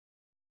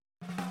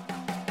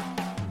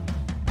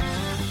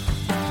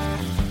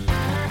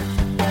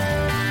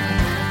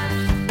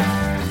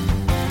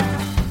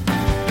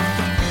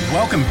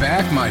Welcome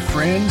back, my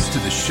friends, to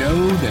the show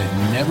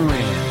that never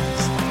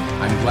ends.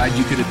 I'm glad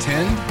you could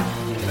attend.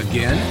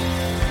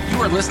 Again,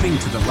 you are listening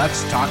to the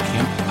Let's Talk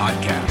Hemp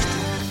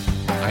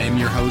podcast. I am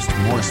your host,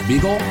 Morris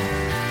Beagle.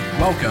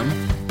 Welcome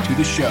to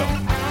the show.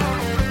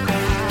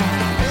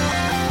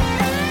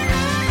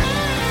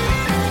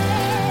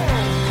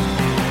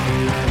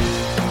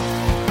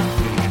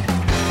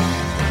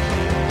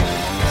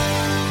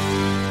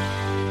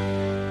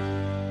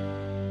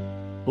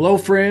 Hello,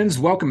 friends.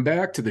 Welcome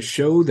back to the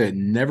show that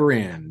never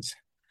ends.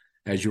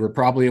 As you are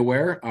probably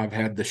aware, I've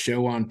had the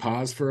show on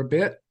pause for a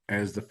bit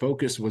as the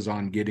focus was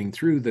on getting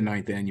through the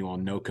 9th annual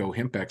NOCO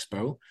Hemp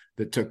Expo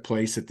that took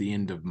place at the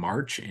end of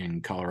March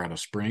in Colorado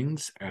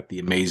Springs at the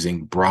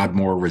amazing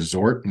Broadmoor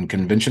Resort and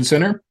Convention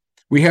Center.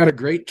 We had a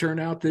great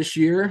turnout this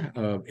year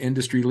of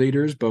industry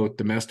leaders, both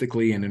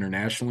domestically and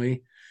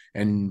internationally.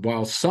 And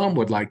while some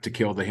would like to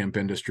kill the hemp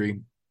industry,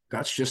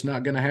 that's just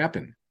not going to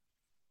happen.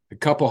 A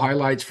couple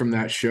highlights from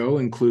that show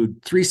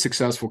include 3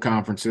 successful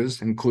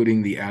conferences,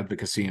 including the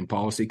Advocacy and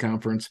Policy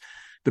Conference,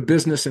 the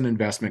Business and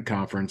Investment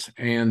Conference,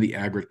 and the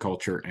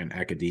Agriculture and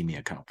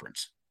Academia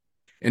Conference.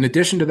 In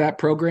addition to that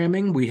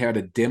programming, we had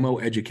a demo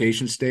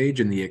education stage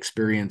in the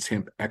Experience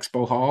Hemp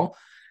Expo Hall,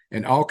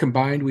 and all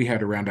combined, we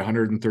had around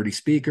 130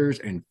 speakers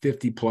and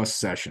 50-plus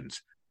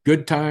sessions.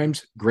 Good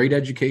times, great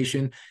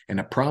education, and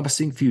a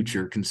promising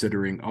future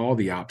considering all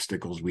the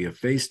obstacles we have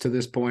faced to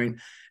this point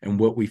and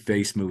what we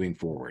face moving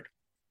forward.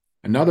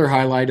 Another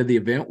highlight of the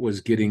event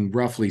was getting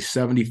roughly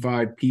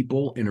 75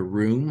 people in a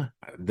room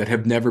that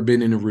have never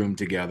been in a room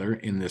together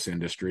in this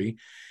industry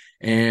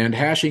and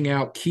hashing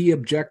out key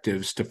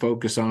objectives to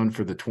focus on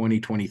for the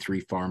 2023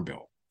 Farm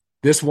Bill.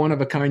 This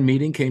one-of-a-kind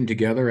meeting came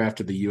together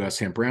after the U.S.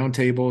 Hemp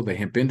Roundtable, the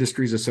Hemp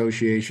Industries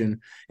Association,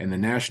 and the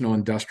National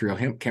Industrial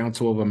Hemp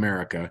Council of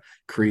America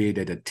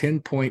created a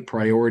 10-point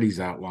priorities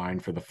outline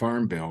for the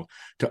Farm Bill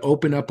to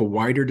open up a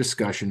wider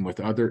discussion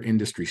with other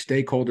industry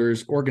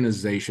stakeholders,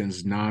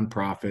 organizations,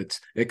 nonprofits,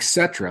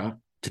 etc.,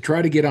 to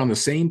try to get on the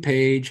same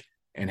page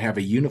and have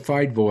a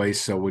unified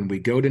voice so when we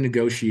go to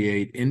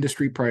negotiate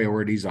industry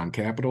priorities on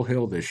Capitol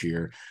Hill this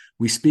year,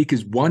 we speak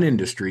as one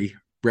industry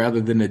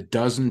rather than a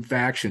dozen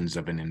factions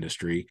of an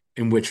industry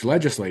in which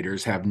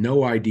legislators have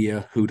no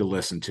idea who to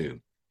listen to.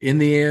 In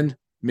the end,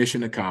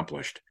 mission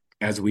accomplished,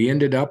 as we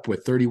ended up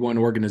with 31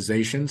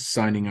 organizations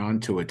signing on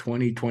to a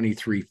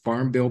 2023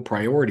 Farm Bill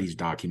priorities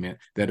document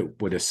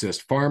that would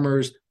assist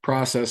farmers,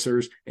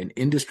 processors, and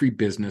industry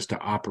business to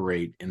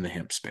operate in the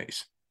hemp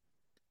space.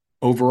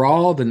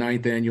 Overall, the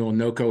 9th annual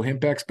NOCO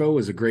Hemp Expo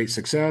was a great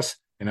success,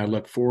 and I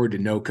look forward to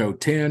NOCO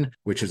 10,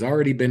 which has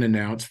already been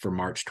announced for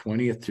March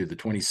 20th through the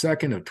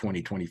 22nd of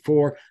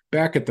 2024,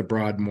 back at the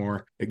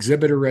Broadmoor.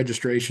 Exhibitor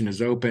registration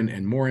is open,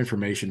 and more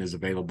information is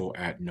available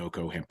at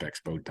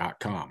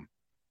nocohempexpo.com.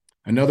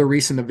 Another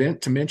recent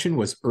event to mention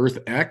was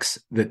EarthX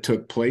that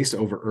took place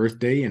over Earth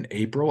Day in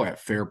April at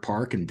Fair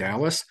Park in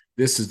Dallas.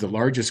 This is the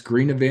largest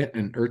green event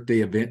and Earth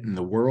Day event in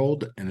the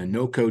world, and the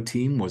NOCO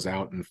team was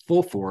out in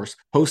full force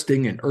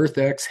hosting an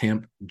EarthX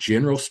Hemp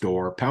general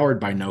store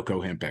powered by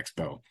NOCO Hemp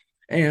Expo,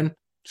 and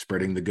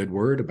spreading the good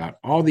word about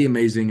all the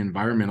amazing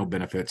environmental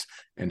benefits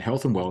and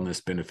health and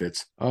wellness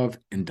benefits of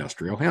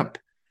industrial hemp.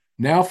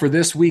 Now for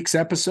this week's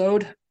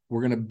episode,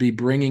 we're going to be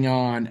bringing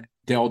on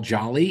Del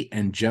Jolly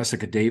and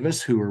Jessica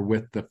Davis, who are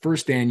with the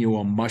first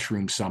annual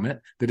Mushroom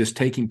Summit that is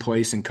taking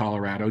place in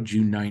Colorado,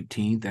 June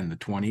 19th and the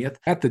 20th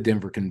at the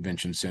Denver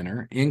Convention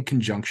Center in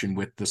conjunction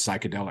with the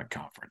Psychedelic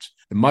Conference.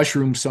 The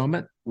Mushroom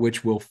Summit,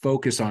 which will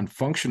focus on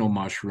functional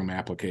mushroom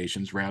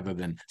applications rather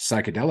than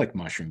psychedelic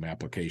mushroom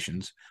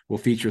applications, will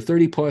feature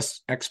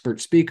 30-plus expert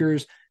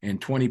speakers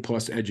and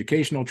 20-plus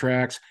educational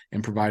tracks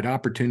and provide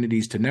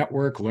opportunities to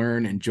network,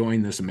 learn, and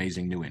join this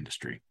amazing new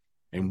industry.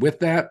 And with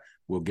that,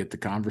 we'll get the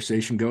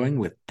conversation going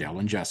with Del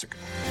and Jessica.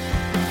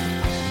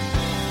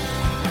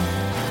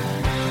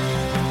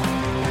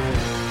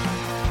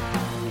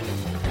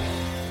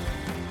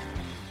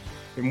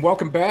 And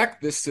welcome back.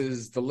 This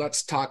is the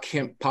Let's Talk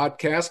Hemp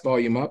podcast,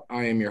 volume up.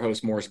 I am your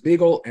host, Morris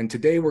Beagle, and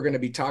today we're going to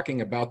be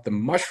talking about the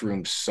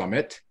Mushroom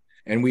Summit.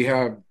 And we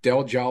have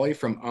Del Jolly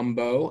from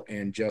Umbo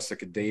and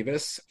Jessica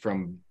Davis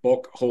from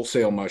Bulk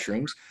Wholesale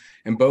Mushrooms.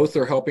 And both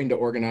are helping to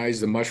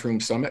organize the Mushroom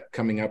Summit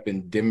coming up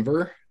in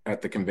Denver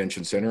at the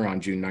Convention Center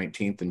on June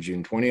 19th and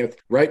June 20th,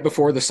 right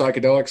before the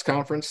Psychedelics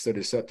Conference that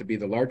is set to be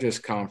the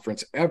largest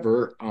conference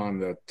ever on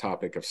the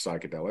topic of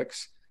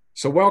psychedelics.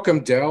 So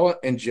welcome, Del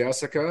and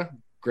Jessica.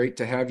 Great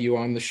to have you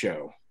on the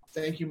show.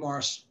 Thank you,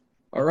 Morris.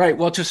 All right.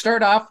 Well, to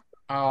start off,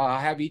 I'll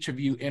have each of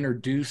you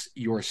introduce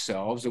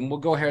yourselves, and we'll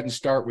go ahead and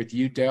start with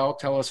you, Del.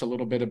 Tell us a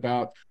little bit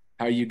about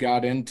how you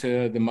got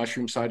into the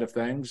mushroom side of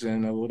things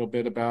and a little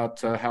bit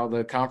about how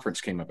the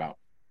conference came about.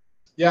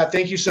 Yeah,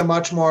 thank you so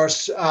much,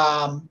 Morris.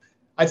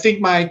 I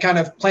think my kind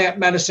of plant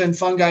medicine,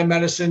 fungi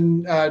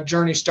medicine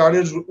journey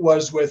started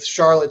was with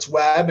Charlotte's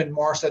Web. And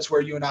Morris, that's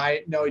where you and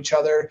I know each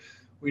other.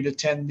 We'd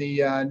attend the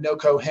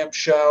NOCO Hemp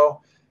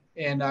Show.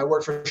 And I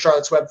worked for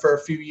Charlotte's Web for a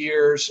few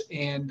years.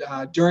 And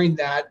during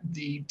that,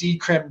 the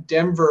Decrim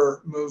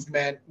Denver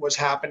movement was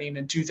happening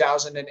in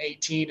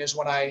 2018 is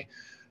when I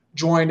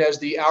joined as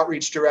the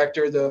outreach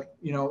director, the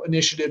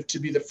initiative to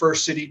be the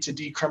first city to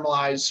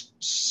decriminalize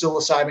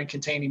psilocybin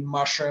containing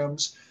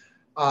mushrooms.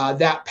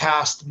 That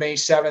passed May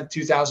 7th,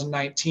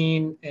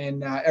 2019.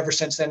 And ever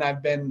since then,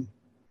 I've been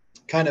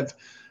kind of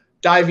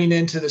diving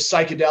into the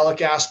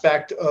psychedelic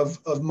aspect of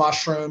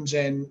mushrooms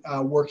and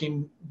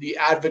working the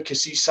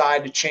advocacy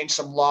side to change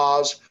some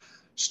laws.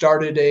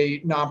 Started a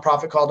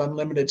nonprofit called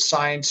Unlimited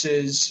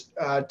Sciences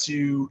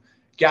to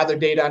gather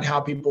data on how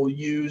people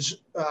use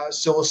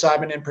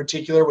psilocybin in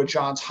particular with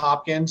Johns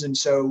Hopkins. And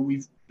so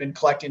we've been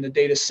collecting the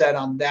data set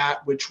on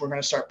that, which we're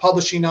going to start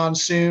publishing on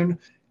soon.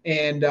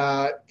 And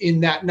in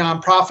that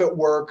nonprofit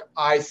work,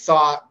 I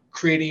thought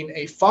creating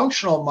a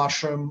functional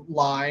mushroom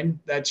line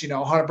that's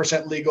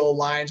 100% legal,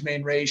 lion's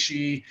mane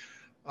reishi,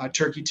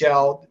 turkey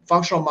tail,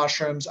 functional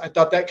mushrooms. I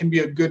thought that can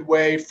be a good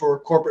way for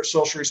corporate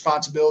social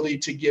responsibility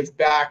to give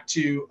back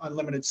to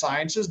Unlimited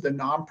Sciences, the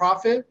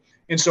nonprofit.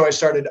 And so I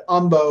started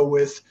UMBO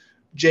with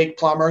Jake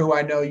Plummer, who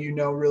I know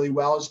really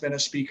well, has been a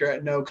speaker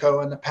at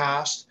NOCO in the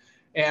past,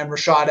 and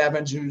Rashad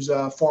Evans, who's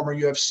a former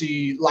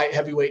UFC light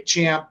heavyweight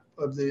champ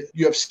of the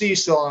UFC,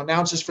 still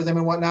announces for them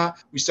and whatnot.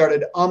 We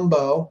started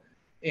UMBO.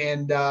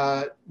 And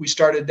we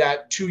started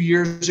that 2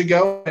 years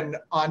ago. And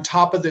on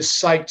top of this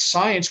Psyched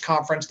Science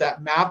conference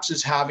that MAPS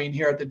is having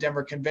here at the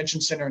Denver Convention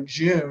Center in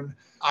June,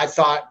 I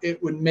thought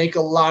it would make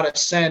a lot of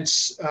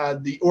sense.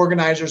 The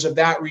organizers of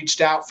that reached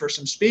out for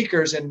some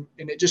speakers, and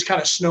it just kind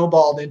of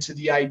snowballed into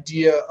the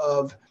idea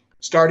of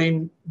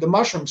starting the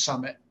Mushroom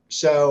Summit.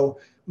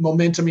 So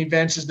Momentum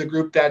Events is the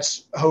group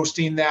that's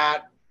hosting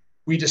that.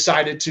 We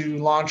decided to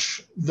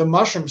launch the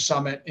Mushroom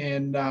Summit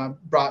and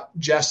brought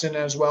Jess in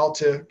as well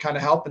to kind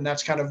of help. And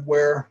that's kind of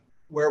where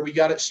we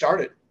got it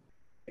started.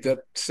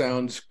 That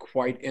sounds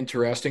quite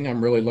interesting.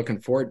 I'm really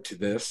looking forward to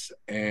this.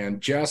 And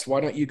Jess,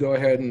 why don't you go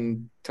ahead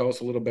and tell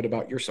us a little bit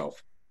about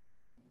yourself?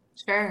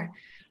 Sure.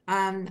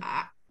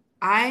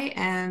 I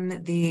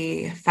am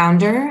the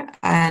founder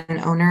and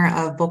owner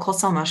of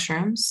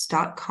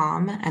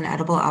BulkWholesaleMushrooms.com and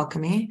Edible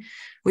Alchemy.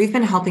 We've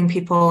been helping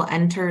people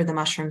enter the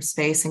mushroom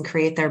space and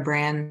create their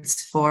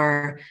brands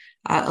for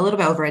a little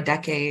bit over a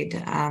decade.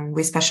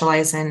 We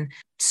specialize in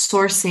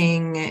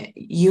sourcing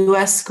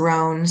U.S.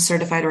 grown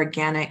certified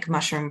organic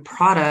mushroom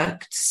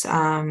products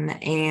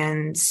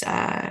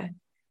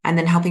and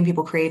then helping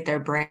people create their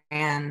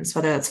brands,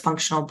 whether it's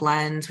functional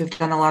blends. We've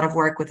done a lot of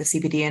work with the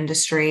CBD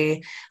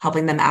industry,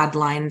 helping them add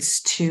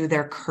lines to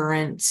their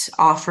current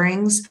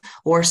offerings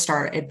or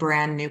start a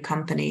brand new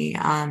company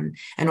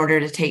in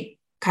order to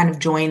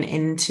join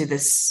into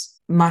this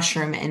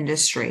mushroom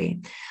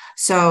industry.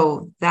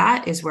 So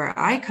that is where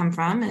I come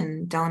from.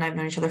 And Del and I have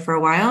known each other for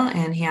a while,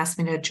 and he asked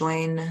me to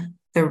join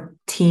the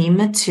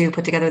team to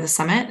put together the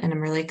summit. And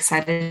I'm really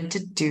excited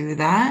to do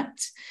that.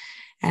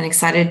 And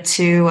excited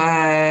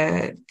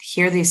to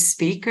hear these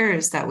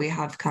speakers that we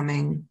have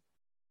coming.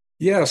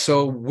 Yeah,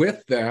 so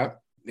with that,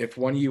 if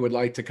one of you would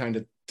like to kind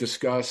of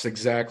discuss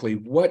exactly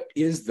what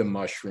is the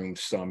Mushroom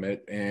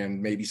Summit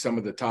and maybe some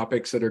of the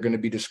topics that are going to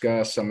be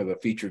discussed, some of the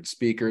featured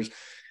speakers,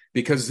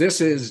 because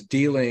this is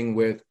dealing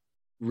with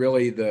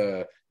really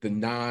the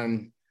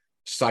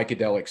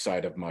non-psychedelic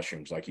side of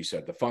mushrooms, like you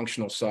said, the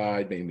functional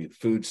side, maybe the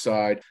food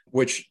side,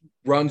 which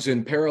runs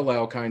in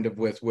parallel kind of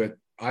with what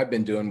I've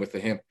been doing with the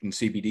hemp and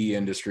CBD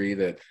industry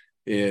that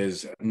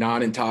is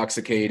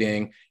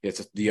non-intoxicating.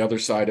 It's the other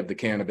side of the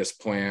cannabis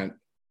plant.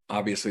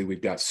 Obviously,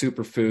 we've got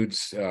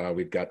superfoods.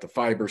 We've got the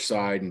fiber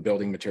side and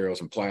building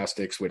materials and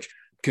plastics, which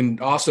can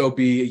also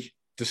be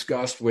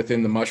discussed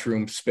within the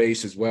mushroom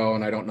space as well.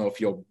 And I don't know if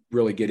you'll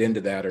really get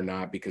into that or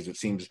not, because it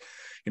seems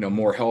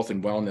more health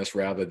and wellness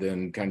rather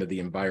than kind of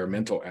the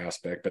environmental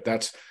aspect. But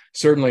that's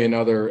certainly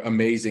another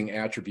amazing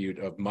attribute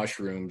of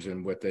mushrooms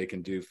and what they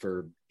can do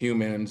for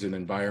humans and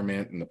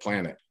environment and the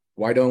planet.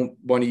 Why don't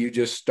one of you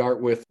just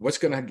start with what's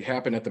going to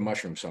happen at the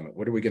Mushroom Summit?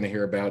 What are we going to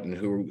hear about, and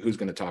who's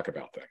going to talk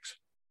about things?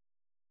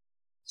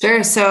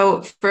 Sure.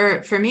 So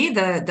for me,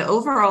 the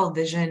overall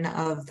vision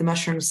of the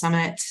Mushroom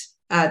Summit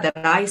that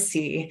I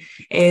see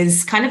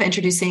is kind of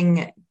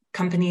introducing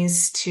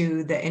companies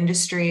to the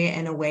industry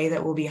in a way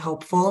that will be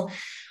helpful.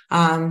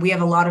 We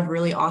have a lot of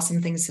really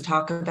awesome things to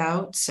talk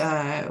about.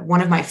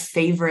 One of my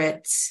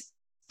favorite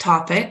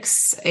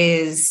topics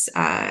is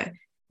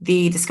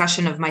the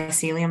discussion of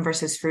mycelium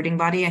versus fruiting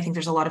body. I think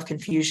there's a lot of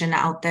confusion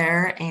out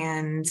there,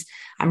 and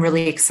I'm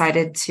really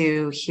excited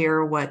to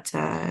hear what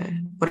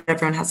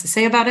everyone has to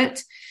say about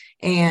it.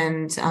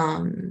 And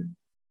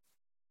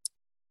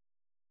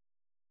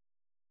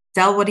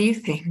Del, what do you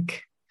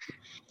think?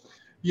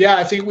 Yeah,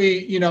 I think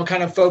we,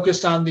 kind of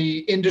focused on the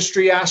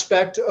industry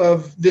aspect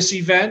of this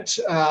event.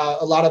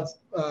 A lot of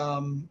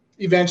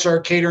events are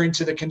catering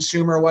to the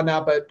consumer and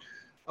whatnot, but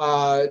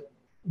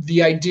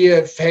the idea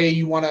of, hey,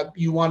 you want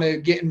to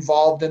get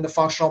involved in the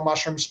functional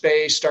mushroom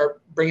space,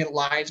 start bringing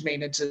lion's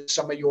mane into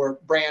some of your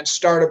brands,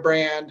 start a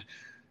brand,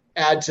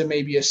 add to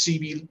maybe a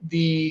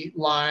CBD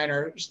line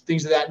or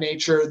things of that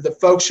nature. The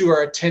folks who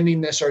are attending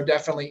this are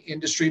definitely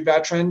industry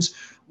veterans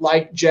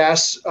like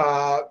Jess,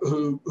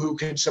 who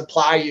can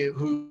supply you,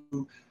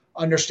 who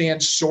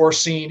understands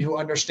sourcing, who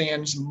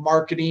understands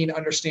marketing,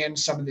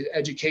 understands some of the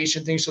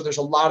education things. So there's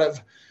a lot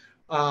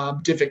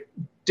of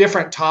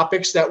different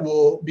topics that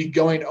we'll be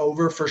going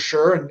over for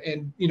sure.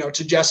 And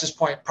to Jess's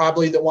point,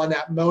 probably the one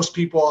that most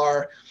people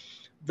are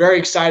very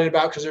excited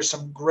about, because there's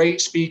some great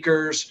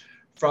speakers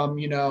from,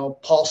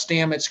 Paul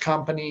Stamets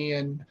company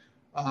and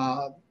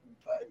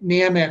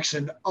Namix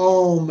and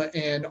Ohm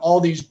and all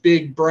these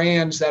big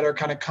brands that are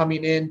kind of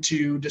coming in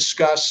to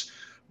discuss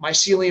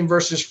mycelium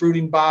versus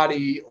fruiting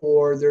body,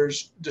 or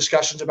there's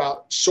discussions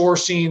about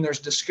sourcing, there's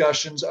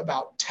discussions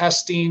about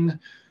testing,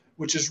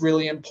 which is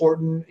really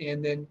important.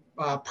 And then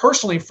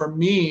personally for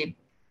me,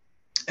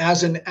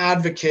 as an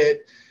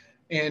advocate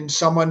and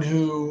someone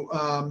who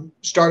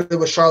started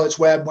with Charlotte's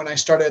Web when I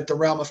started at the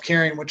Realm of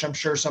Caring, which I'm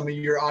sure some of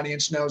your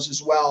audience knows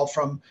as well,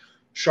 from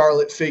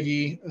Charlotte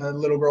Figge, a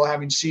little girl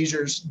having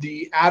seizures,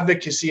 the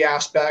advocacy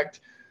aspect.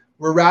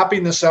 We're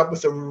wrapping this up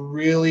with a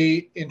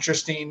really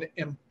interesting,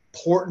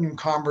 important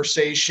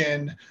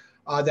conversation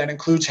that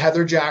includes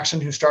Heather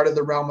Jackson, who started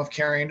the Realm of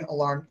Caring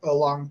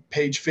along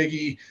Paige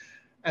Figge,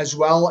 as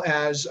well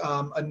as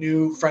a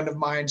new friend of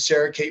mine,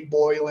 Sarah Kate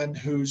Boylan,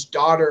 whose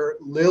daughter,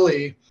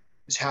 Lily,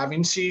 is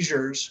having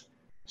seizures.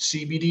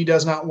 CBD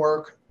does not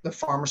work. The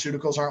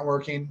pharmaceuticals aren't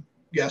working.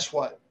 Guess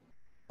what?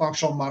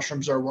 Functional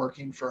mushrooms are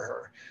working for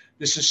her.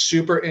 This is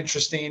super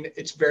interesting.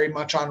 It's very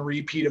much on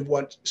repeat of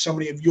what so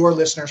many of your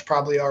listeners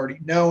probably already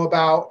know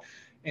about.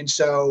 And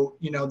so,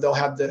 they'll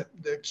have the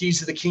keys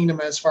to the kingdom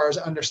as far as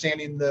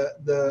understanding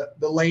the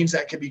lanes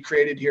that can be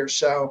created here.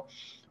 So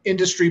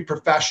industry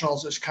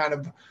professionals is kind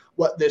of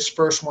what this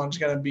first one's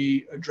going to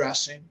be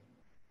addressing.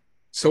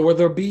 So will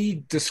there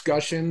be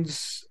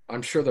discussions?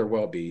 I'm sure there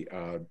will be,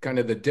 kind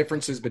of the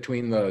differences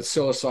between the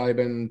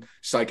psilocybin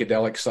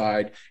psychedelic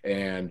side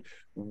and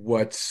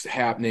what's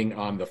happening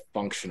on the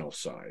functional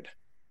side.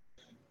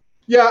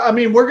 Yeah, I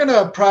mean, we're going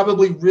to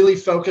probably really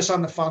focus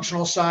on the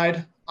functional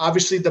side.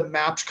 Obviously, the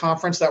MAPS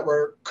conference that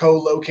we're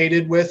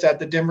co-located with at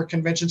the Denver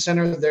Convention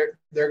Center,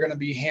 they're going to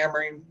be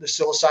hammering the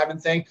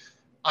psilocybin thing.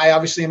 I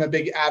obviously am a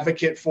big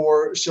advocate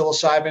for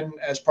psilocybin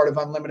as part of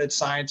Unlimited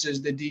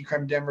Sciences, the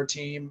Decrim Denver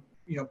team,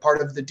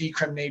 part of the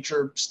Decrim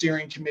Nature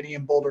Steering Committee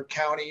in Boulder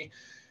County.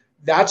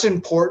 That's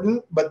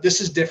important, but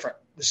this is different.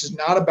 This is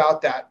not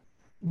about that.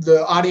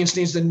 The audience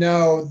needs to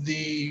know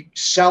the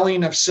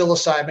selling of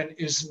psilocybin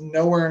is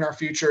nowhere in our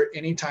future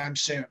anytime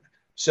soon.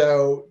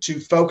 So to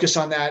focus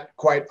on that,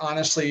 quite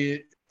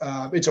honestly,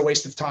 it's a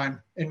waste of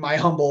time, in my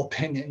humble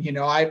opinion.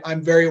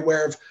 I'm very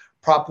aware of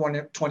Prop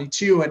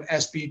 122 and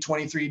SB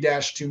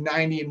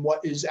 23-290 and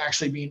what is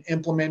actually being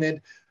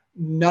implemented.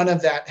 None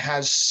of that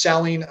has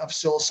selling of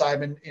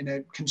psilocybin in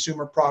a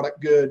consumer product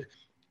good.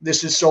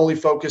 This is solely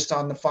focused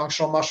on the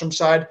functional mushroom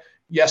side.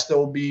 Yes, there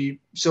will be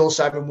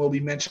psilocybin will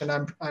be mentioned,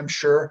 I'm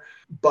sure,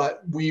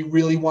 but we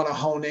really want to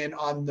hone in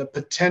on the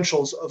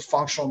potentials of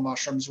functional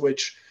mushrooms,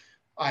 which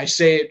I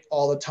say it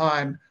all the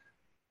time.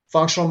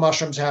 Functional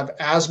mushrooms have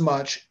as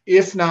much,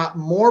 if not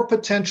more,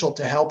 potential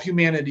to help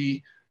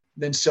humanity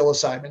than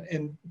psilocybin.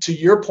 And to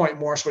your point,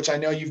 Morris, which I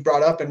know you've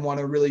brought up and want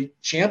to really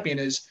champion,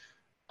 is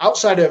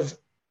outside of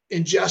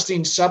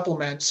ingesting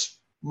supplements,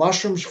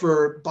 mushrooms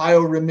for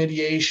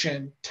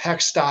bioremediation,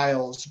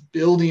 textiles,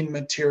 building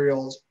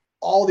materials,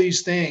 all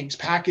these things,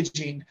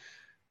 packaging,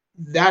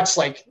 that's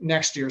like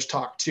next year's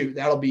talk too.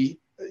 That'll be,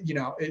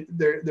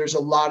 there's a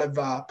lot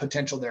of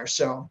potential there.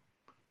 So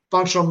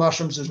functional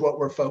mushrooms is what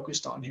we're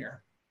focused on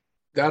here.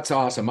 That's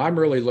awesome. I'm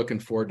really looking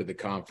forward to the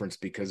conference,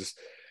 because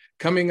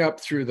coming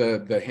up through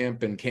the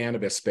hemp and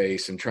cannabis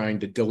space and trying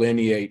to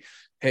delineate,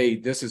 hey,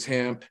 this is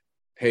hemp,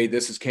 hey,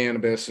 this is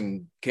cannabis,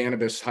 and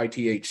cannabis high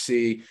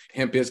THC,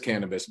 hemp is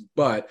cannabis,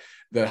 but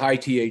the high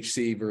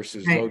THC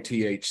versus low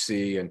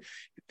THC, and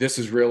this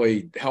is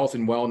really health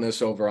and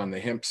wellness over on the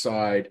hemp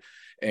side,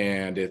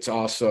 and it's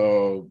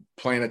also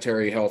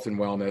planetary health and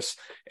wellness.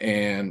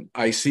 And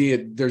I see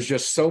it, there's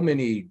just so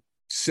many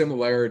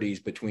similarities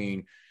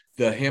between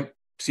the hemp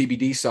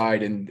CBD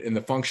side and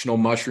the functional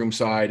mushroom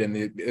side and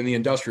the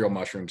industrial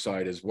mushroom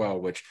side as well,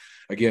 which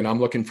again, I'm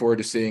looking forward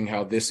to seeing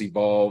how this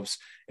evolves.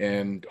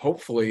 And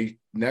hopefully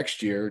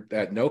next year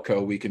at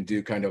NOCO, we can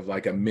do kind of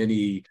like a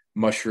mini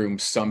mushroom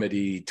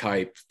summity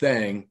type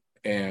thing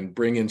and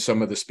bring in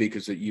some of the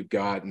speakers that you've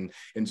got and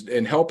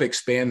help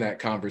expand that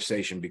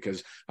conversation,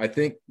 because I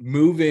think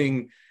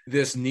moving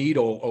this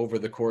needle over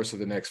the course of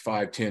the next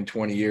 5, 10,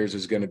 20 years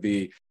is going to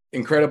be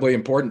incredibly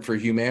important for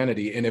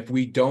humanity. And if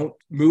we don't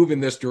move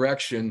in this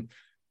direction,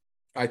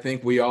 I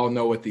think we all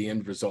know what the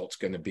end result's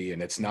going to be,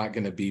 and it's not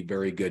going to be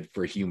very good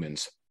for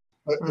humans.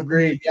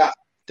 Agreed. Yeah,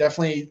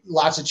 definitely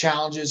lots of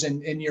challenges.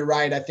 And you're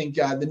right. I think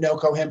the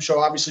NOCO Hemp Show,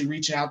 obviously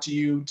reaching out to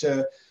you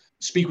to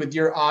speak with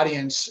your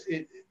audience,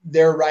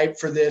 they're ripe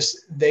for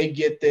this. They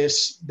get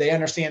this. They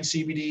understand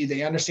CBD.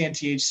 They understand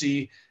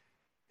THC.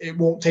 It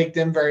won't take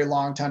them very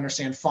long to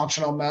understand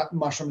functional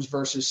mushrooms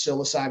versus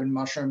psilocybin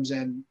mushrooms.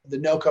 And the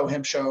NOCO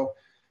Hemp Show,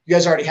 you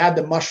guys already had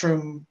the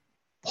mushroom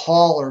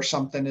hall or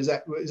something. Is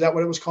that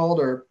what it was called?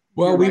 Or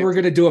Well, you're we right. were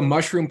going to do a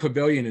mushroom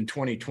pavilion in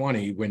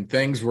 2020 when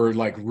things were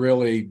like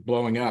really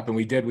blowing up. And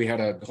we had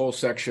a whole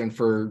section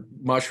for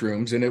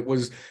mushrooms, and it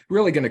was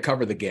really going to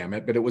cover the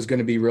gamut, but it was going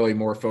to be really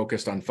more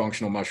focused on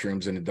functional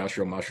mushrooms and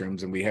industrial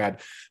mushrooms. And we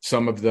had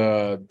some of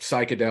the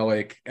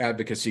psychedelic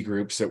advocacy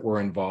groups that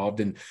were involved,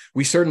 and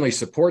we certainly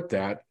support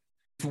that.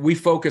 We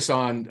focus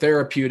on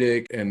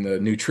therapeutic and the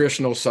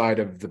nutritional side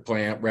of the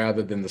plant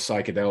rather than the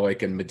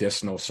psychedelic and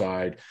medicinal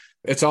side.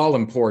 It's all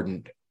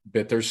important,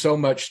 but there's so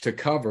much to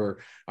cover.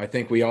 I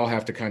think we all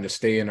have to kind of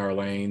stay in our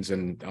lanes,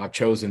 and I've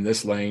chosen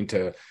this lane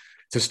to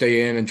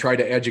stay in and try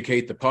to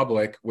educate the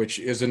public, which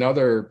is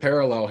another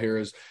parallel here,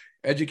 is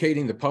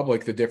educating the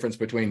public the difference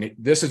between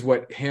this is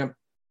what hemp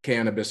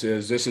cannabis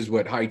is, this is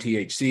what high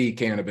THC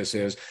cannabis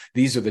is,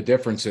 these are the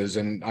differences.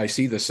 And I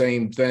see the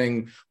same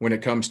thing when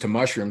it comes to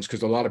mushrooms,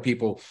 because a lot of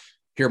people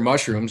hear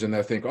mushrooms and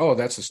they think, oh,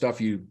 that's the stuff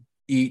you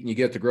eat and you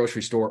get at the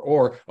grocery store,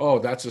 or oh,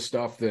 that's the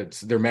stuff that's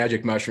they're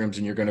magic mushrooms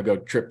and you're going to go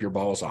trip your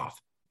balls off.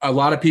 A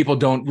lot of people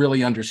don't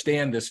really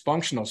understand this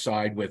functional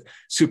side with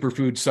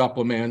superfood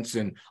supplements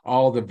and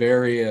all the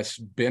various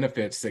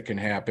benefits that can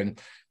happen.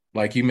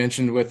 Like you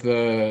mentioned with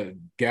the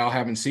gal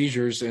having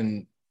seizures,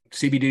 and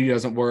CBD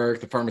doesn't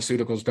work, the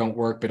pharmaceuticals don't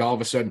work, but all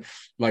of a sudden,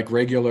 like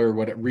regular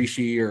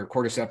reishi or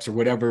cordyceps or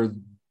whatever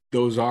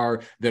those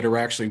are that are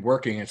actually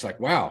working, it's like,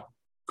 wow,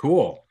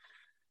 cool.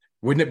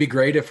 Wouldn't it be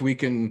great if we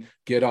can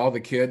get all the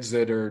kids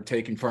that are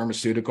taking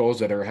pharmaceuticals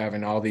that are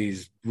having all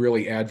these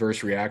really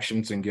adverse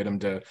reactions and get them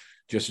to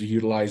just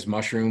utilize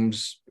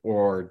mushrooms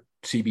or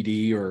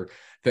CBD or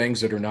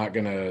things that are not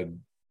going to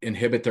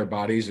inhibit their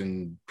bodies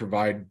and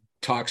provide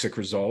toxic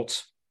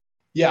results?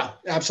 Yeah,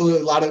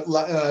 absolutely. A lot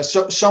of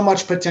so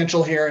much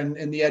potential here,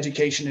 and the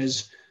education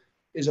is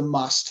a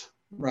must,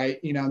 right?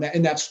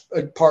 And that's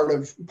a part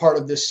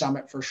of this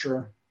summit for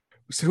sure.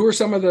 So who are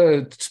some of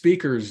the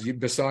speakers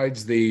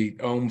besides the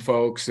Ohm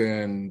folks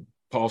and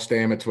Paul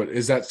Stamets? What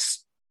is that?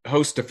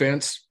 Host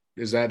Defense?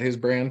 Is that his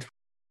brand?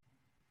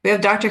 We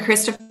have Dr.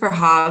 Christopher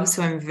Hobbs,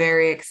 who I'm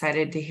very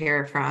excited to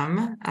hear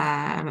from.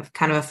 I'm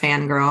kind of a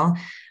fangirl.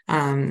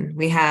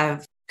 We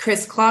have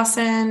Chris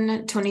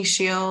Clausen, Tony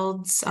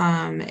Shields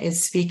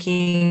is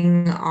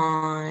speaking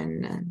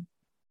on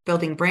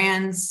building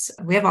brands.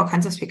 We have all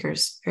kinds of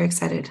speakers. Very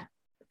excited.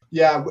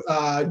 Yeah,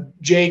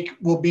 Jake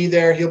will be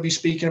there. He'll be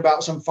speaking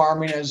about some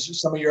farming. As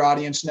some of your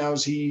audience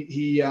knows,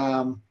 he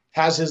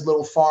has his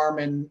little farm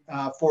in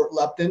Fort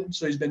Lupton,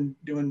 so he's been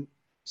doing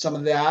some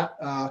of that.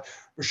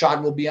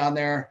 Rashad will be on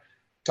there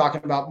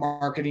talking about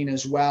marketing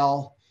as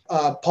well.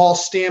 Paul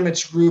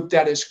Stamets' group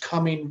that is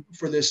coming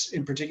for this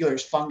in particular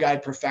is Fungi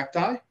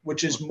Perfecti,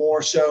 which is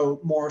more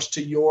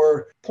to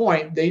your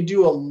point. They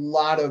do a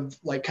lot of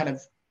like kind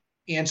of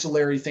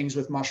ancillary things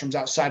with mushrooms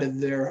outside of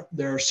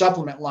their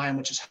supplement line,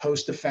 which is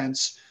Host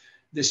Defense.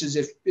 This is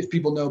if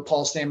people know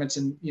Paul Stamets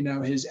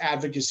and his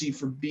advocacy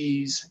for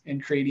bees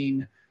and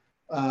creating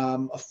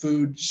a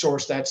food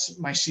source that's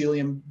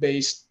mycelium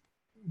based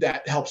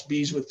that helps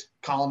bees with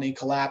colony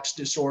collapse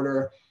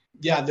disorder.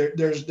 Yeah,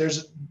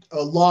 there's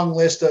a long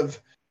list of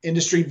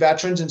industry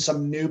veterans and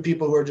some new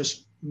people who are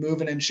just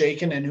moving and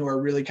shaking and who are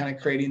really kind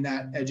of creating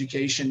that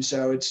education.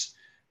 So it's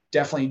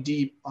definitely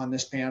deep on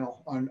this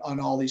panel, on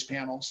all these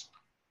panels.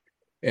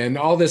 And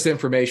all this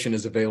information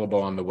is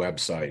available on the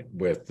website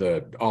with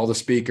all the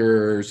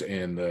speakers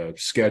and the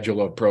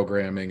schedule of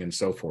programming and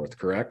so forth,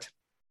 correct?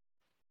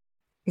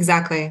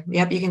 Exactly.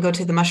 Yep. You can go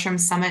to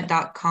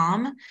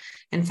themushroomsummit.com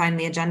and find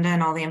the agenda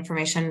and all the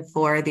information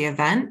for the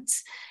event,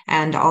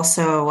 and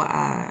also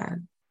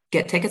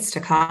get tickets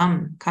to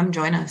come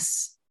join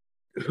us.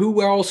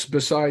 Who else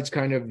besides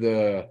kind of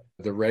the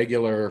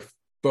regular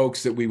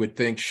folks that we would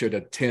think should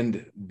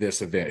attend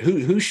this event?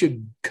 Who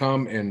should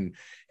come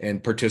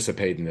and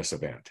participate in this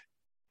event?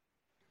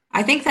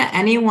 I think that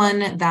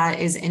anyone that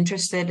is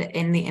interested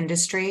in the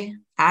industry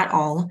at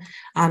all,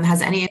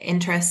 has any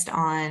interest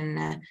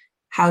on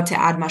how to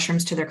add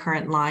mushrooms to their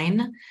current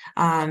line,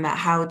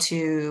 how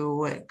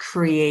to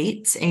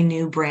create a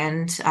new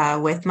brand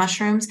with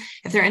mushrooms.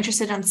 If they're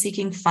interested in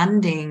seeking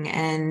funding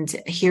and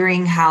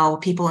hearing how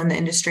people in the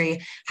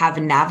industry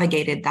have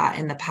navigated that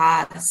in the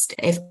past,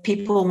 if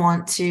people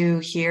want to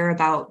hear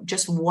about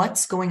just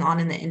what's going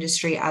on in the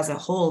industry as a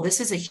whole, this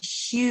is a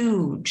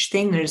huge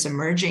thing that is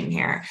emerging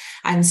here.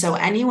 And so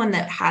anyone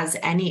that has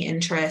any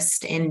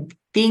interest in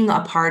being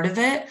a part of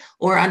it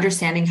or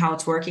understanding how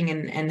it's working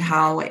and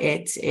how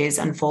it is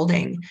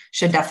unfolding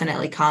should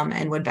definitely come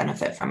and would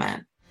benefit from it.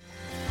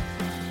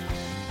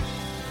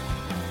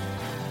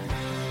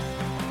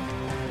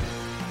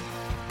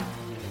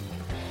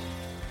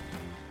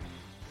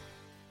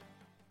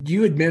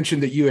 You had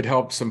mentioned that you had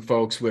helped some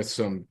folks with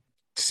some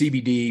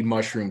CBD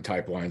mushroom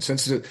type lines.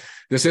 Since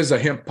this is a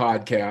hemp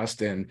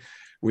podcast and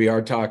we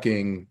are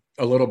talking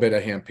a little bit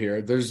of hemp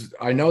here,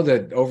 I know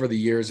that over the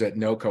years at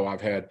NOCO, I've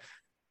had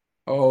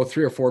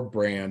 3 or 4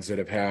 brands that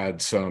have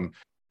had some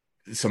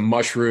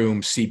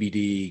mushroom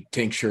CBD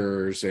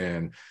tinctures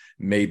and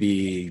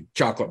maybe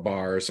chocolate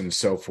bars and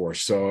so forth.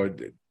 So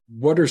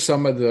what are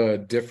some of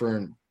the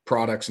different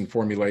products and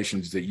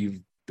formulations that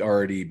you've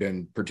already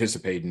been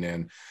participating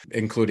in,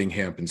 including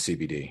hemp and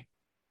CBD?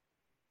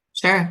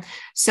 Sure.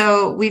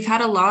 So we've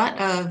had a lot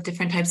of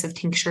different types of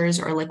tinctures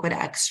or liquid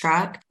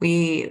extract.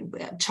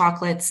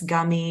 Chocolates,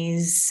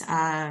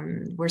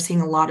 gummies. We're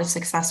seeing a lot of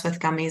success with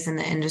gummies in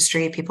the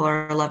industry. People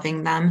are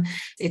loving them.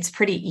 It's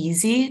pretty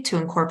easy to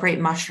incorporate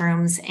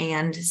mushrooms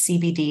and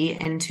CBD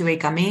into a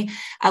gummy.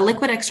 A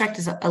liquid extract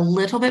is a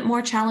little bit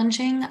more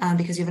challenging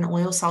because you have an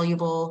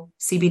oil-soluble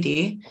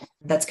CBD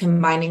that's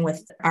combining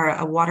with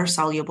a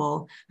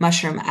water-soluble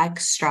mushroom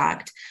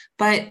extract.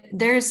 But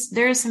there's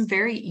some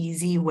very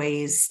easy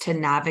ways to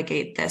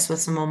navigate this with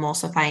some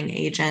emulsifying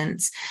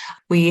agents.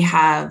 We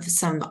have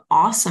some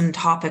awesome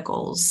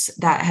topicals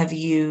that have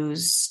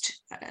used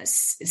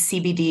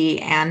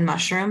CBD and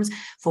mushrooms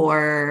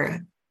for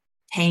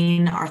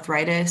pain,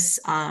 arthritis,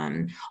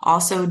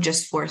 also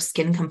just for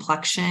skin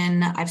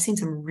complexion. I've seen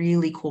some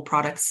really cool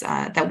products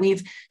that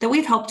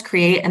we've helped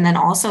create, and then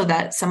also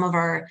that some of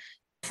our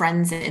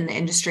friends in the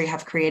industry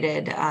have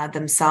created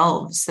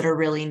themselves that are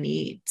really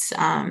neat.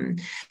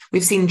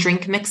 We've seen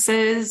drink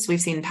mixes,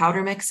 we've seen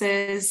powder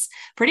mixes,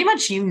 pretty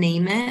much you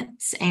name it.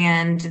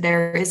 And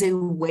there is a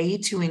way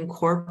to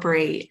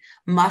incorporate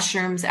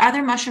mushrooms,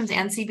 either mushrooms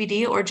and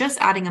CBD, or just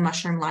adding a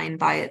mushroom line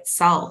by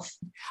itself.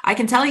 I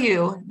can tell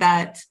you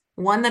that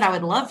one that I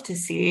would love to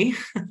see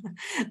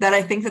that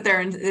I think that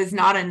there is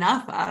not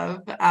enough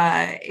of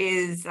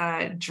is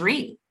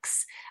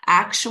drinks.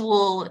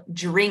 Actual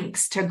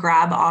drinks to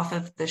grab off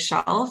of the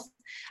shelf.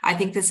 I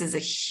think this is a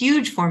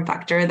huge form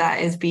factor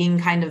that is being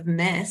kind of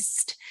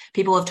missed.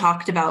 People have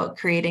talked about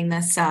creating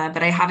this,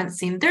 but I haven't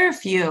seen, there are a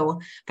few,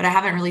 but I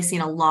haven't really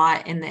seen a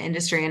lot in the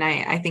industry. And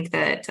I think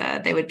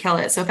that they would kill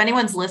it. So if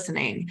anyone's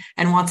listening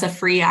and wants a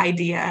free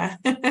idea,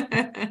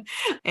 an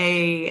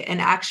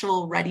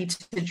actual ready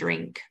to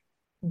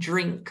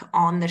drink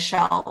on the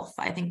shelf,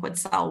 I think would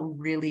sell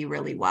really,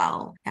 really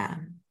well. Yeah.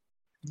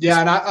 Yeah.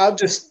 And I'll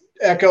just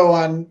echo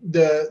on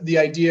the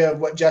idea of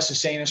what Jess is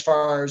saying as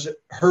far as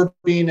her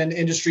being an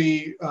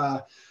industry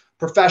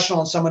professional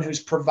and someone who's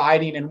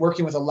providing and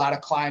working with a lot of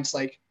clients.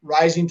 Like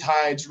rising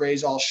tides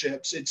raise all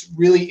ships. It's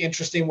really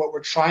interesting. What we're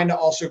trying to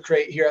also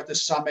create here at the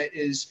summit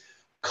is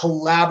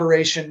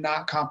collaboration,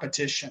 not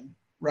competition,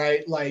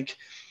 right? Like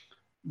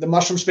the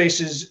mushroom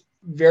space is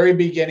very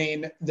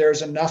beginning.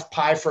 There's enough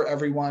pie for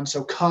everyone.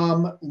 So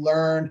come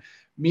learn,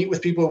 meet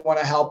with people who want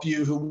to help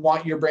you, who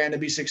want your brand to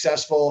be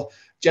successful.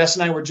 Jess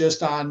and I were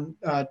just on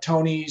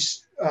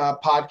Tony's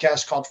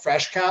podcast called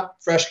Fresh Cap.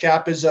 Fresh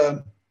Cap is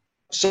a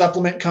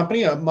supplement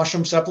company, a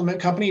mushroom supplement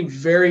company,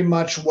 very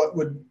much what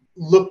would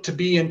look to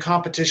be in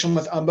competition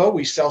with Umbo.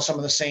 We sell some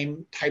of the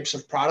same types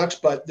of products,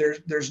 but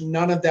there's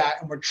none of that.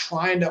 And we're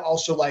trying to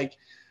also like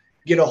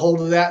get a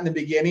hold of that in the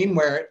beginning,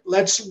 where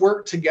let's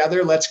work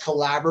together, let's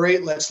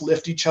collaborate, let's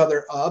lift each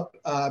other up.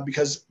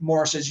 Because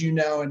Morris, as you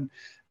know, and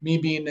me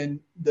being in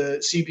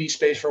the CBD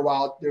space for a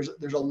while,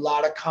 there's a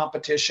lot of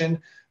competition.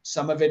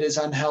 Some of it is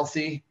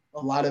unhealthy, a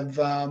lot of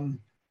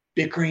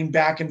bickering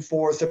back and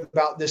forth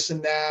about this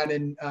and that.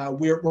 And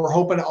we're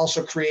hoping to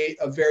also create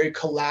a very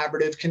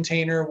collaborative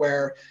container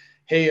where,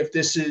 hey, if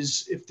this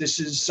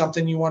is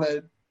something you want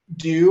to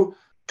do,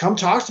 come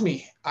talk to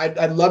me.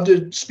 I'd love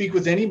to speak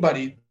with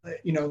anybody.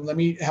 Let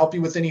me help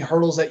you with any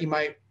hurdles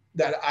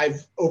that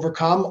I've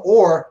overcome,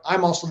 or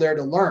I'm also there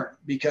to learn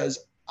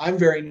because I'm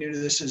very new to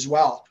this as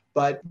well.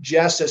 But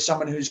Jess, as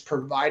someone who's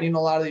providing a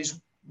lot of these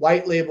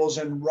white labels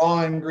and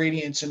raw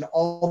ingredients and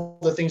all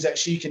the things that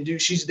she can do,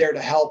 she's there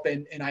to help.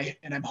 And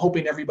I'm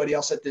hoping everybody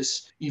else at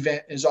this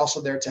event is also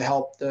there to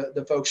help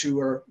the folks who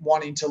are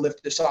wanting to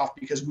lift this off,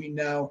 because we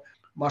know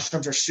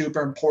mushrooms are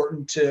super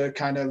important to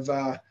kind of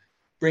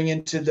bring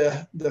into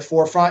the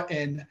forefront.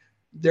 And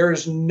there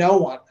is no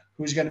one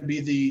who's going to be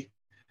the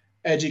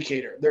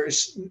educator.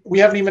 We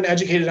haven't even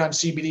educated on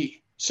CBD.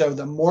 So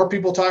the more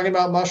people talking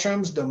about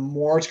mushrooms, the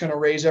more it's going to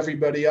raise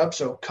everybody up.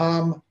 So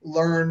come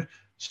learn,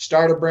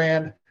 start a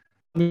brand.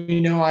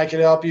 I could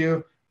help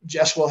you.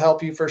 Jess will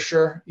help you for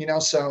sure.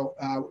 So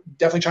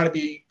definitely trying to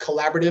be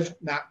collaborative,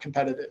 not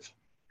competitive.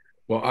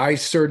 Well, I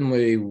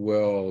certainly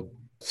will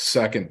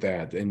second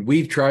that. And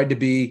we've tried to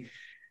be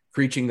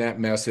preaching that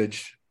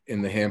message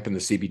in the hemp and the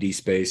CBD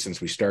space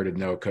since we started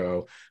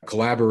NOCO.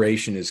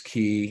 Collaboration is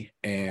key.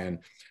 And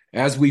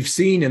as we've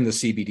seen in the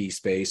CBD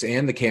space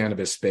and the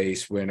cannabis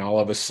space, when all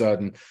of a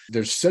sudden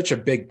there's such a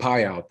big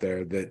pie out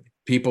there that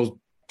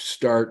people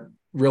start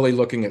really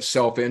looking at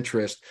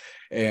self-interest,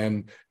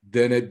 and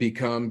then it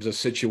becomes a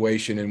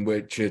situation in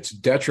which it's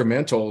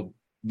detrimental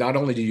not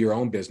only to your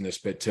own business,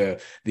 but to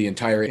the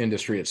entire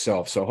industry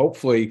itself. So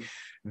hopefully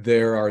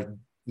there are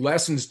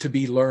lessons to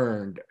be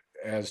learned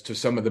as to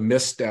some of the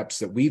missteps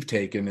that we've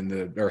taken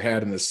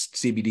had in the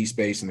CBD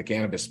space and the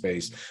cannabis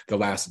space the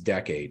last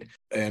decade.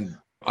 And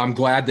I'm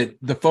glad that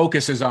the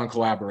focus is on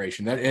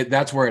collaboration.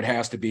 That's where it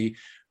has to be.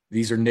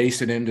 These are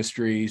nascent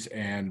industries,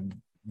 and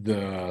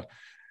the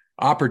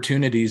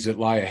opportunities that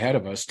lie ahead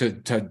of us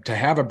to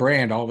have a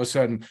brand. All of a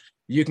sudden,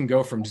 you can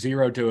go from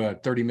zero to a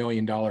 $30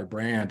 million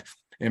brand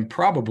in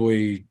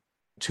probably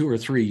 2 or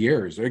 3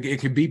 years. It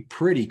could be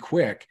pretty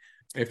quick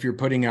if you're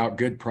putting out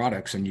good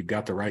products and you've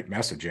got the right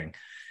messaging.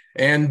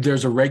 And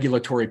there's a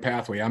regulatory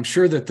pathway. I'm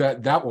sure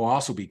that will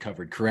also be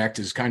covered, correct?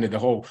 Is kind of the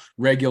whole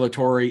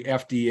regulatory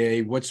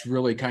FDA, what's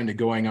really kind of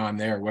going on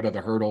there? What are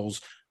the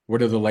hurdles?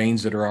 What are the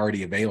lanes that are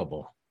already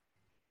available?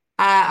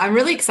 I'm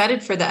really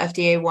excited for the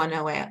FDA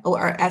 108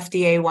 or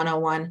FDA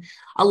 101.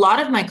 A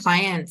lot of my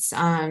clients,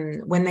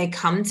 when they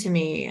come to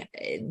me,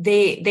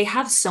 they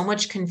have so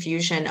much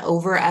confusion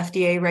over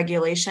FDA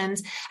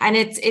regulations, and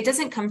it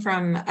doesn't come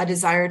from a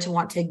desire to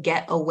want to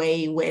get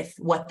away with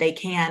what they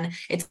can.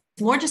 It's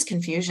more just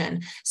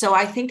confusion. So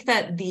I think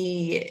that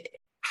the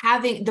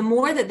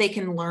more that they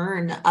can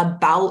learn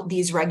about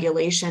these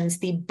regulations,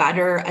 the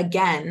better,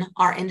 again,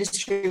 our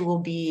industry will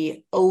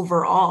be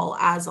overall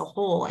as a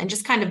whole. And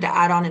just kind of to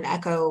add on and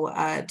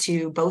echo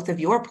to both of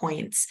your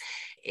points,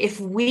 if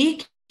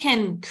we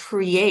can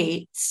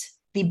create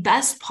the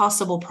best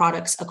possible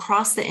products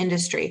across the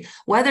industry,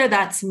 whether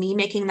that's me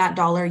making that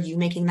dollar, you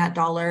making that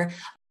dollar,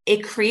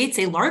 it creates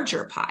a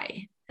larger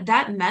pie.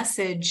 That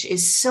message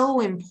is so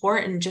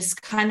important,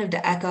 just kind of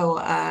to echo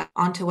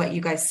onto what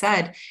you guys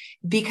said,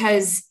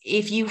 because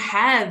if you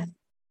have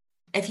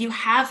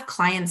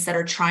clients that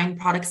are trying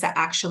products that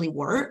actually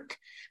work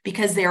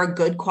because they are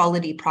good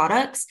quality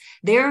products,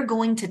 they're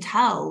going to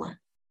tell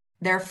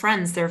their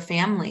friends, their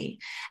family,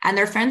 and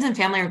their friends and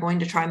family are going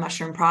to try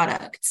mushroom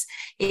products.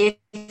 If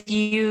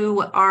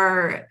you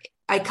are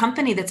a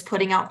company that's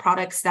putting out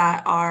products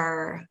that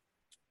are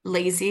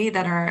lazy,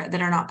 that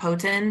are not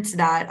potent,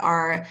 that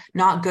are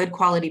not good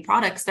quality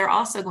products, they're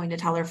also going to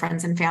tell their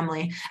friends and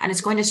family, and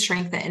it's going to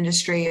shrink the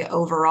industry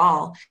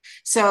overall.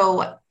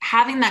 So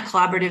having that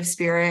collaborative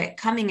spirit,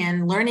 coming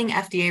in, learning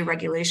FDA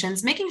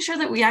regulations, making sure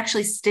that we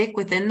actually stick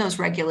within those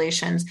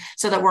regulations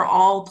so that we're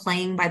all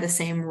playing by the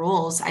same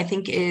rules, I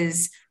think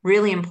is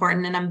really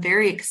important. And I'm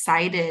very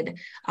excited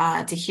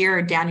to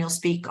hear Daniel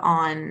speak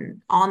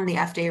on the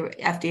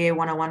FDA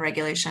 101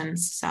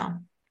 regulations. So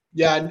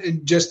yeah,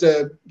 and just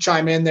to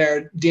chime in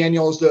there,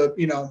 Daniel's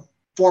the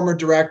former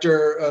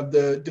director of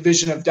the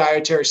Division of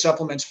Dietary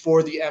Supplements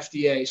for the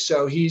FDA.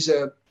 So he's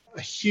a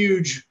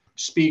huge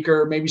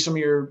speaker. Maybe some of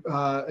your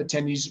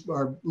attendees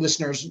or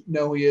listeners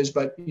know who he is,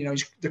 but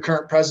he's the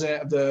current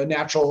president of the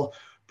Natural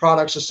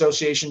Products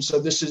Association. So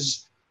this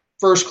is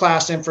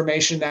first-class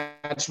information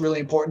that's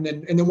really important.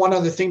 And then one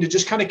other thing to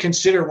just kind of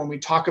consider when we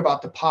talk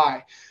about the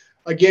pie,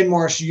 again,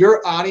 Morris,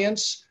 your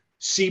audience,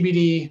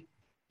 CBD,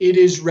 it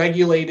is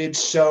regulated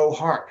so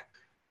hard.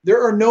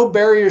 There are no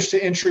barriers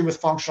to entry with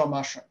functional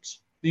mushrooms.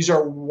 These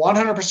are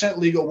 100%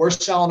 legal. We're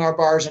selling our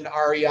bars in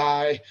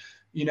REI.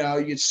 You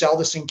could sell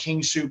this in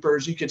King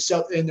Supers. You could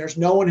sell, and there's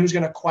no one who's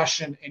going to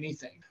question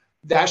anything.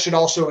 That should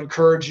also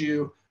encourage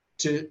you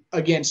to,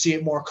 again, see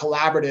it more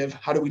collaborative.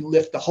 How do we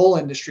lift the whole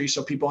industry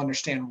so people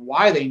understand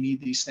why they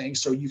need these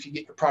things so you can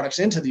get your products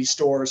into these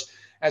stores,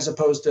 as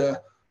opposed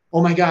to,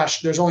 oh my gosh,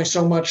 there's only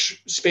so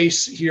much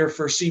space here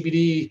for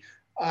CBD.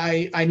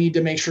 I need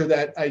to make sure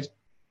that I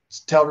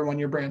tell everyone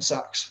your brand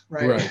sucks,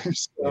 right?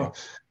 So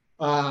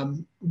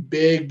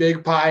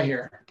big pie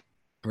here.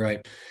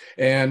 Right.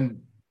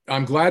 And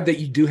I'm glad that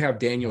you do have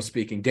Daniel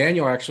speaking.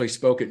 Daniel actually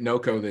spoke at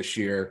NOCO this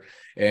year,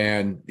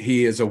 and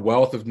he is a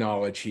wealth of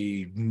knowledge.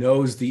 He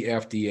knows the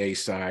FDA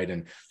side,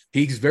 and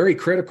he's very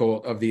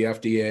critical of the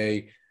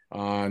FDA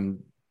on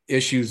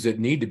issues that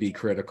need to be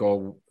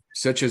critical,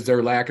 such as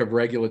their lack of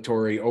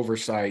regulatory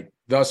oversight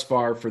thus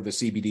far for the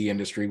CBD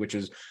industry, which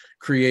has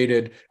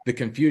created the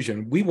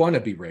confusion. We want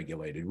to be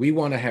regulated. We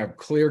want to have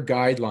clear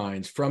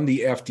guidelines from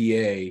the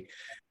FDA.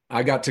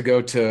 I got to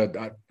go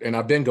to, and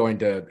I've been going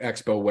to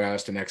Expo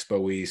West and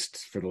Expo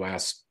East for the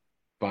last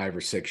 5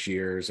 or 6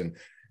 years, and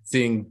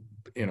seeing,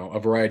 a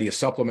variety of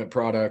supplement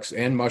products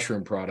and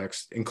mushroom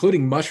products,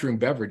 including mushroom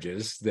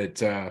beverages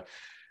that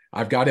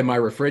I've got in my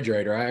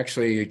refrigerator. I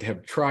actually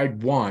have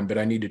tried one, but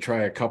I need to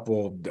try a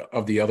couple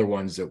of the other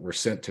ones that were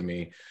sent to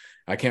me.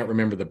 I can't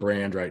remember the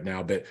brand right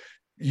now, but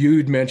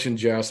you'd mentioned,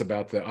 Jess,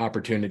 about the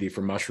opportunity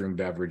for mushroom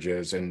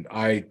beverages, and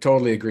I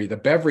totally agree. The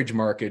beverage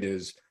market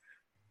is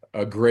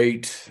a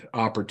great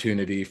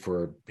opportunity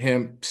for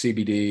hemp,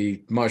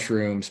 CBD,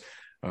 mushrooms,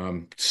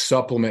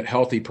 supplement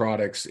healthy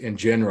products in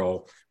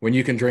general, when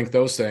you can drink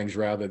those things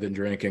rather than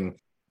drinking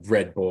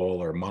Red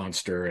Bull or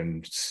Monster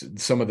and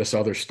some of this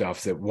other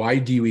stuff. That why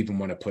do you even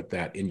want to put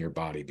that in your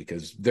body?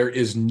 Because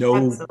there's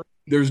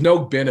no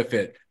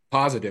benefit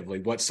positively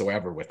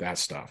whatsoever with that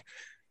stuff.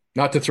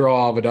 Not to throw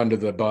all of it under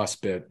the bus,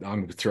 but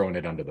I'm throwing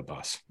it under the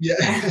bus. Yeah.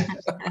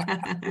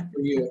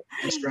 For you.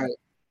 That's right.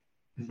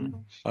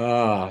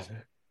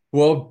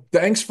 Well,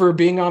 thanks for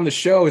being on the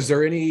show. Is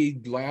there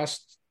any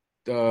last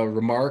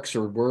remarks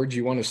or words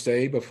you want to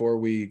say before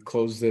we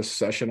close this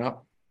session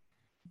up?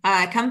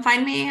 Come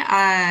find me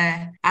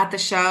at the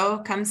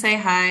show. Come say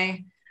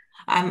hi.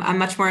 I'm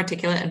much more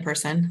articulate in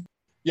person.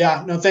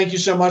 Yeah, no, thank you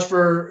so much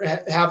for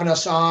having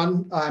us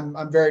on.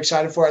 I'm very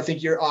excited for it. I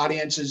think your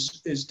audience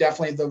is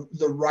definitely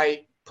the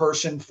right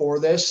person for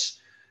this,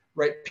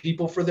 right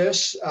people for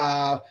this.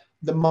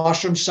 The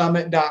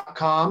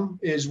mushroomsummit.com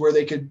is where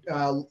they could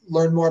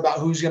learn more about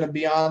who's going to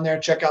be on there,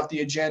 check out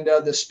the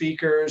agenda, the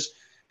speakers,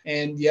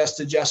 And yes,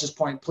 to Jess's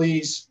point,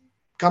 please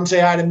come say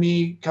hi to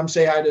me, come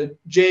say hi to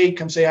Jake,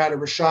 come say hi to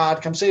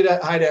Rashad, come say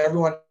hi to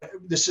everyone.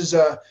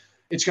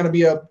 It's going to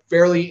be a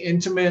fairly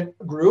intimate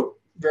group,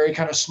 very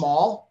kind of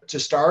small to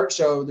start.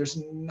 So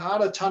there's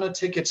not a ton of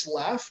tickets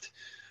left.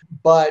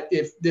 But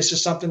if this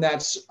is something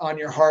that's on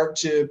your heart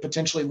to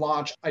potentially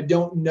launch, I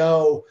don't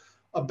know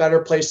a better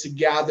place to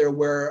gather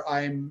where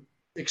I'm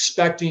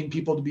expecting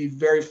people to be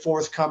very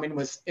forthcoming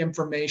with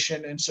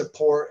information and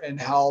support and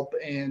help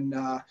and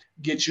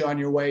get you on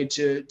your way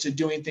to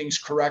doing things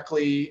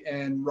correctly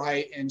and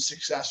right and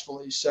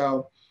successfully.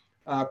 So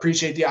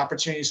appreciate the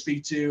opportunity to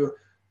speak to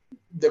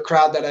the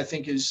crowd that I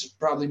think is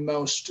probably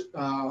most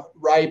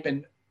ripe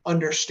and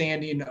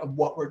understanding of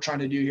what we're trying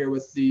to do here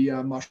with the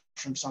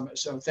Mushroom Summit.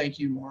 So thank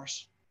you,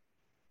 Morris.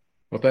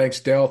 Well, thanks,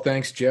 Del.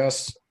 Thanks,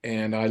 Jess.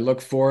 And I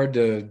look forward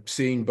to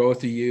seeing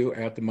both of you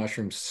at the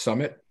Mushroom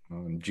Summit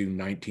on June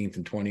 19th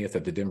and 20th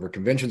at the Denver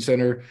Convention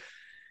Center.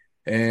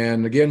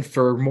 And again,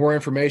 for more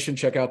information,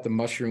 check out the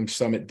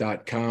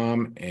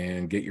mushroomsummit.com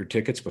and get your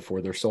tickets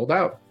before they're sold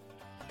out.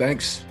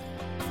 Thanks.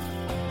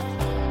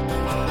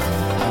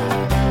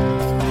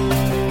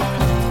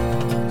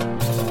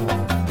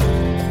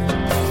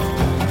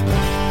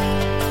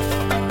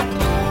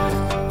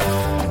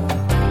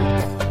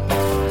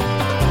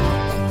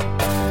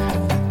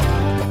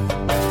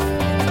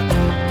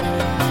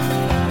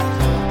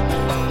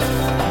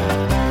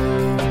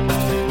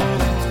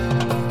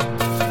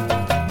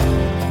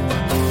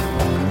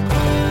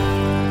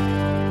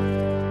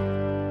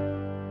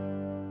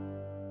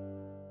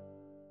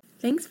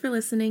 Thanks for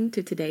listening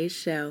to today's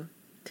show.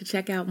 To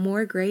check out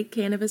more great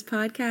cannabis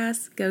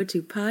podcasts, go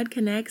to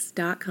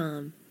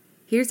podconnects.com.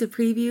 Here's a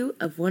preview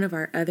of one of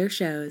our other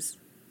shows.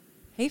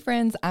 Hey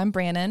friends, I'm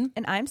Brannon.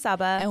 And I'm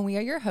Saba. And we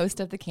are your host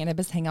of the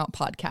Cannabis Hangout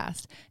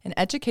podcast, an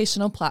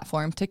educational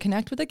platform to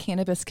connect with the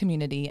cannabis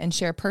community and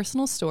share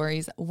personal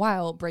stories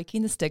while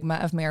breaking the stigma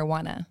of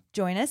marijuana.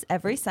 Join us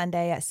every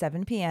Sunday at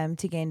 7 p.m.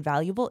 to gain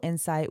valuable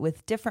insight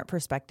with different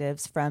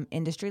perspectives from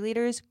industry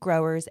leaders,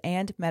 growers,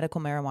 and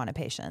medical marijuana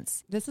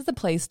patients. This is a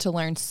place to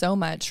learn so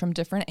much from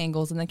different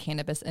angles in the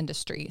cannabis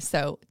industry.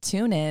 So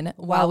tune in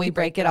while we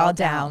break it all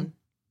down.